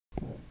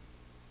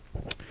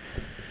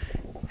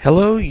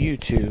Hello,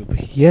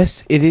 YouTube.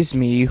 Yes, it is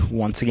me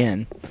once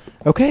again.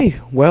 Okay,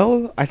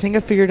 well, I think I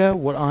figured out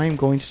what I'm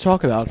going to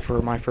talk about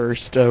for my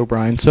first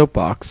O'Brien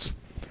soapbox.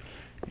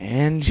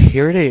 And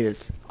here it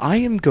is. I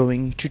am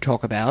going to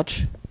talk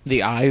about the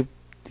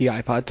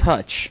iPod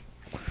Touch.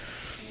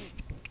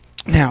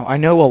 Now, I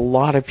know a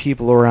lot of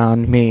people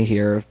around me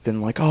here have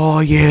been like,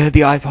 "Oh yeah, the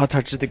iPod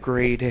Touch is the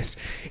greatest.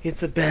 It's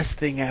the best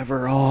thing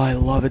ever. Oh, I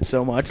love it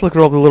so much. Look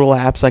at all the little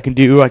apps I can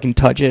do. I can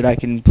touch it. I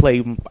can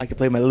play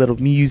my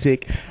little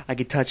music. I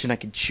can touch it. I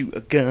can shoot a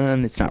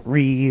gun. It's not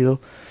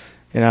real."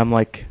 And I'm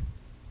like,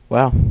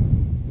 "Wow.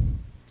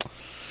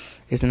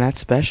 Isn't that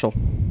special?"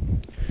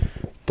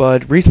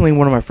 But recently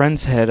one of my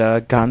friends had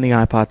gotten the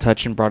iPod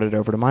Touch and brought it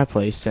over to my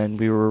place, and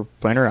we were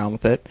playing around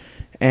with it.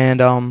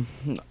 And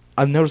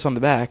I noticed on the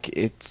back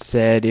it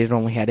said it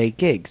only had 8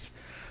 gigs.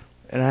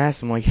 And I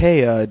asked him, like,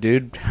 "Hey,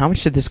 dude, how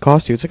much did this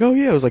cost you?" It's like, "Oh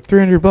yeah, it was like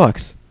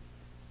 $300.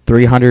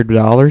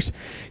 $300?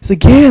 He's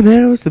like, "Yeah,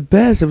 man, it was the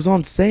best. It was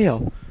on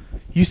sale."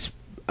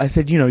 I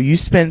said, "You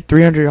spent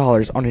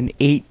 $300 on an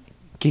 8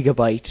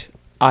 gigabyte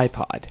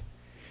iPod."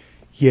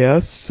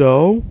 "Yeah,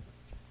 so?"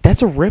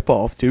 "That's a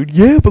ripoff, dude."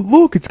 "Yeah, but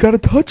look, it's got a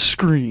touch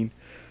screen."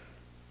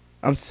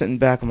 I'm sitting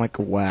back, I'm like,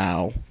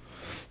 wow.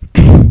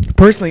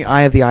 Personally,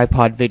 I have the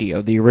iPod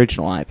Video, the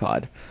original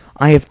iPod.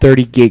 I have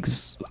 30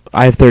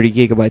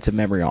 gigabytes of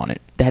memory on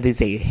it. That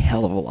is a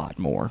hell of a lot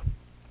more.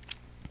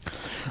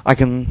 I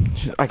can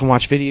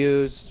watch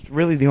videos.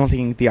 Really, the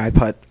only thing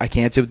I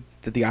can't do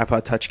that the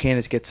iPod Touch can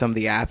is get some of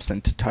the apps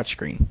into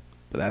touchscreen.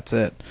 But that's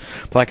it.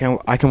 But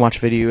I can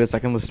watch videos. I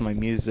can listen to my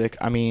music.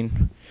 I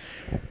mean,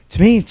 to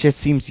me, it just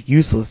seems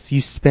useless. You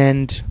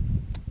spend,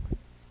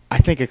 I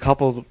think,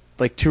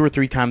 2 or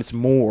 3 times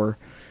more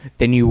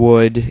than you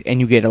would,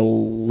 and you get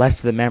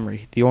less of the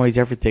memory. The only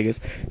different thing is,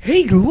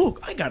 "Hey,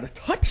 look, I got a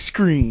touch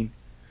screen."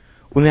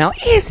 Well, now,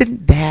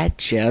 isn't that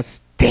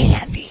just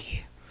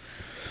dandy?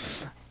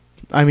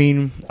 I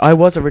mean, I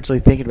was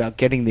originally thinking about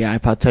getting the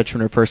iPod Touch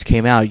when it first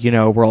came out.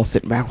 We're all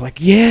sitting back, we're like,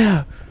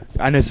 "Yeah."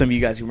 I know some of you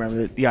guys who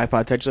remember the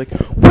iPod Touch, like,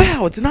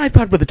 "Wow, it's an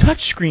iPod with a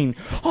touch screen.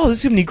 Oh, this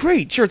is going to be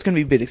great. Sure, it's going to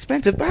be a bit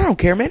expensive, but I don't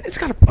care, man. It's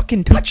got a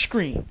fucking touch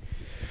screen."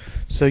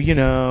 So,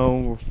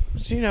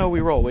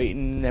 we were all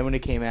waiting, and then when it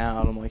came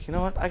out, I'm like, you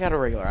know what, I got a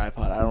regular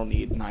iPod, I don't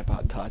need an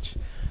iPod Touch.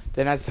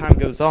 Then as time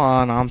goes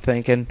on, I'm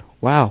thinking,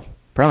 wow,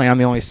 apparently I'm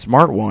the only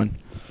smart one.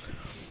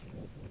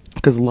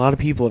 Because a lot of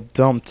people have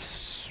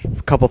dumped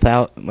a couple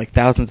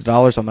thousands of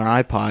dollars on their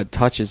iPod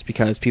Touches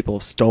because people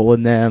have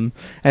stolen them,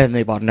 and then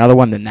they bought another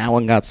one, then that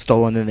one got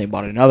stolen, then they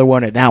bought another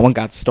one, and that one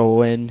got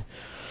stolen.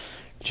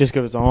 It just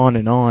goes on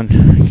and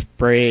on.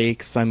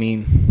 Breaks, I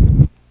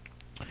mean...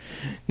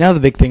 Now the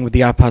big thing with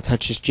the iPod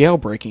Touch is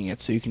jailbreaking it,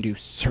 so you can do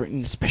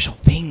certain special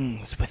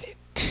things with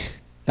it.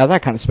 Now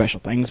that kind of special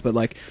things, but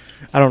I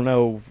don't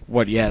know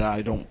what yet.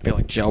 I don't feel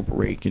like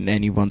jailbreaking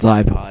anyone's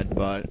iPod,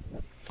 but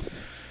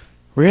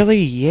really,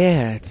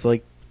 yeah, it's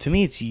like, to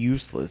me it's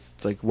useless.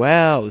 It's like,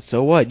 wow,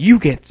 so what?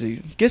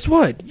 Guess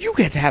what? You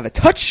get to have a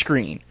touch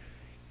screen.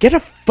 Get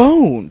a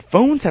phone.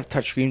 Phones have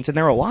touch screens, and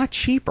they're a lot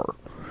cheaper.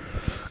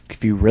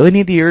 If you really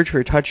need the urge for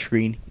a touch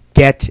screen,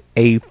 get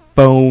a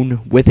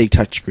phone with a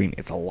touchscreen.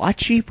 It's a lot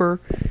cheaper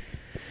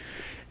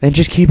than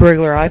just keep a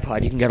regular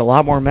iPod. You can get a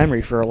lot more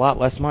memory for a lot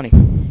less money.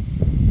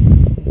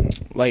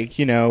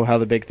 How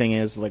the big thing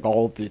is,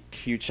 all the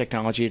huge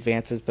technology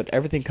advances, but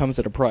everything comes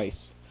at a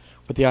price.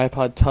 With the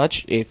iPod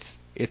Touch, it's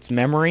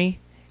memory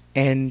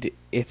and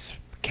it's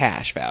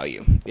cash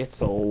value.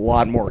 It's a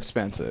lot more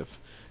expensive.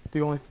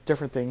 The only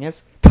different thing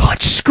is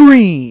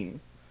touchscreen.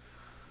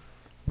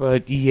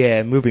 But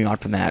yeah, moving on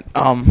from that.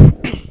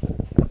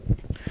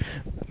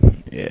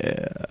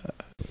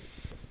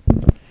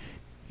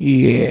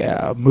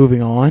 Yeah,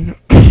 moving on.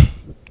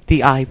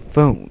 The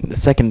iPhone, the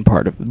second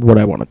part of what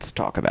I wanted to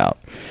talk about.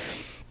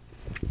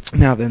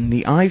 Now then,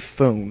 the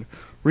iPhone.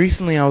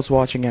 Recently I was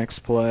watching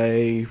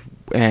X-Play,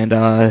 and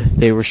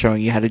they were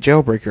showing you how to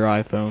jailbreak your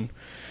iPhone.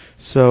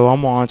 So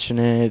I'm watching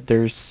it,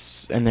 they're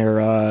saying,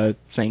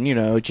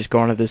 just go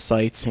onto this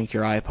site, sync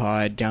your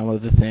iPod,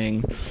 download the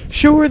thing.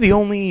 Sure, the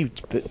only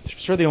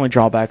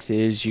drawbacks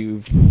is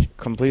you've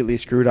completely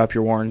screwed up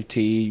your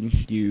warranty,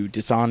 you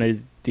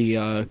dishonored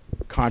the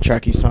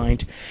contract you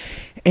signed,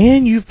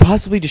 and you've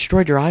possibly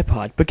destroyed your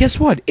iPod. But guess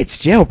what? It's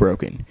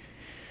jailbroken.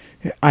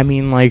 I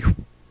mean, with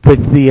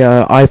the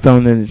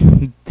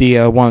iPhone,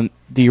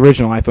 the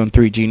original iPhone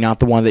 3G, not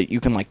the one that you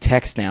can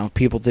text now.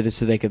 People did it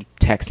so they could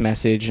text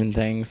message and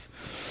things.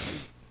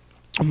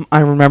 I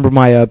remember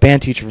my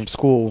band teacher from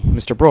school,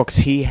 Mr. Brooks.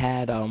 He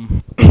had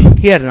an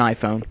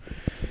iPhone,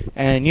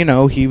 and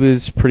he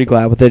was pretty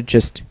glad with it.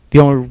 Just the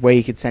only way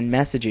he could send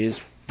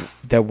messages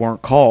that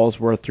weren't calls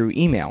were through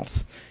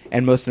emails,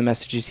 and most of the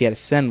messages he had to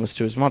send was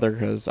to his mother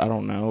because I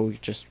don't know, he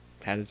just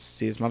had to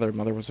see his mother.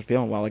 Mother wasn't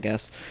feeling well, I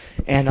guess,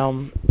 and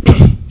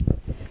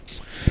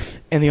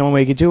and the only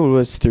way he could do it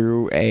was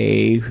through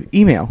a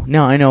email.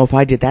 Now I know if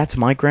I did that to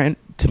my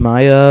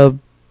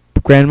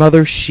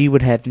grandmother, she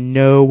would have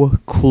no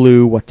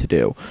clue what to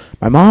do.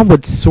 My mom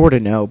would sort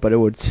of know, but it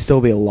would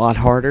still be a lot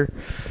harder.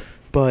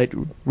 But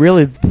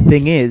really, the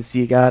thing is,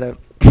 you gotta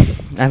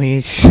I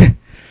mean,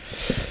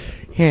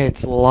 yeah,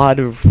 it's a lot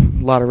of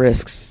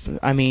risks.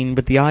 I mean,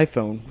 with the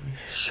iPhone,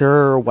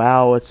 sure,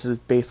 wow, it's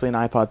basically an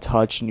iPod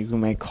Touch, and you can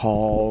make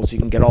calls. You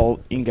can get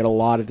a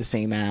lot of the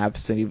same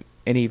apps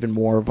and even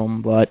more of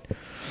them. But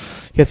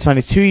you have to sign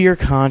a 2-year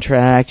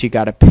contract. You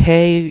got to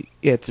pay.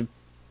 It's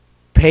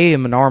pay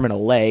him an arm and a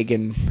leg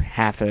and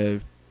half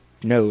a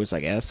nose,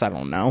 I guess. I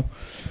don't know.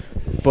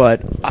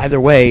 But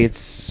either way,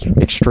 it's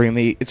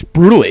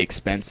brutally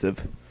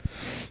expensive.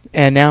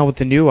 And now with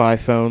the new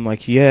iPhone,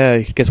 like, yeah,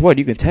 guess what?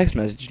 You can text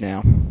message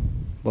now.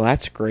 Well,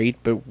 that's great,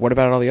 but what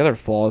about all the other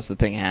flaws the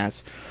thing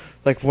has?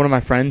 Like, one of my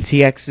friends,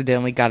 he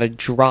accidentally got a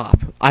drop.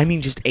 I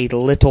mean, just a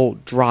little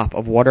drop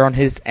of water on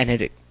his, and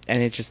it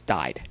just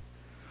died.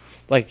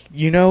 Like,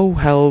 you know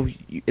how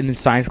in the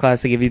science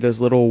class they give you those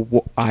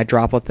little eye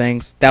droplet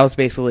things? That was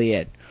basically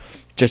it.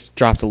 Just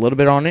dropped a little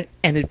bit on it,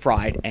 and it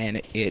fried,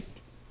 and it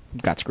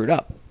got screwed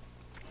up.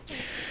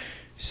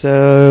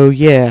 So,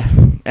 yeah.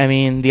 I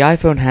mean, the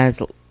iPhone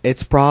has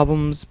its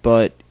problems,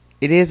 but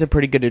it is a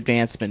pretty good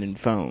advancement in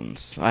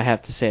phones. I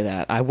have to say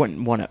that. I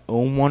wouldn't want to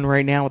own one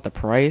right now with the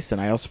price,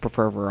 and I also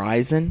prefer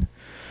Verizon.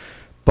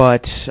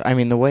 But, I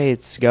mean, the way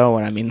it's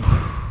going, I mean,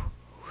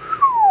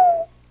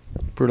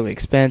 brutally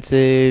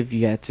expensive.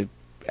 You have to,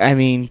 I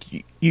mean,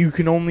 you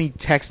can only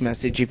text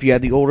message. If you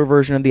have the older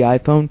version of the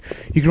iPhone,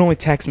 you can only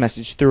text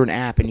message through an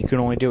app, and you can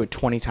only do it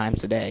 20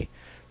 times a day.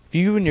 If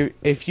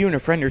you and a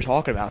friend are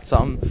talking about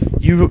something,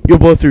 you'll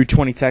blow through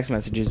 20 text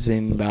messages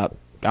in about,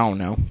 I don't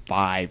know,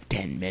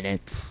 5-10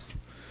 minutes.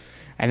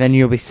 And then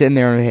you'll be sitting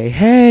there and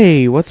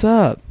hey, what's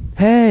up?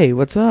 Hey,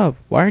 what's up?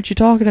 Why aren't you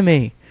talking to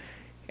me?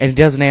 And he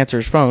doesn't answer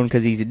his phone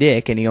because he's a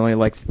dick and he only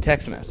likes to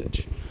text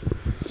message.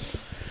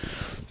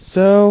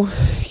 So,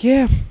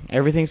 yeah,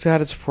 everything's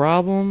got its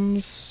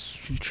problems.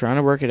 I'm trying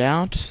to work it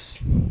out.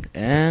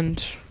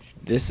 And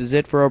this is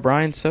it for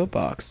O'Brien's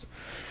Soapbox.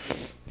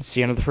 It's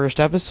the end of the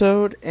first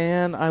episode,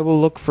 and I will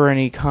look for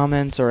any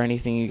comments or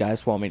anything you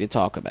guys want me to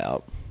talk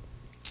about.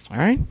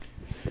 Alright?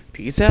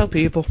 Peace out,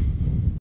 people.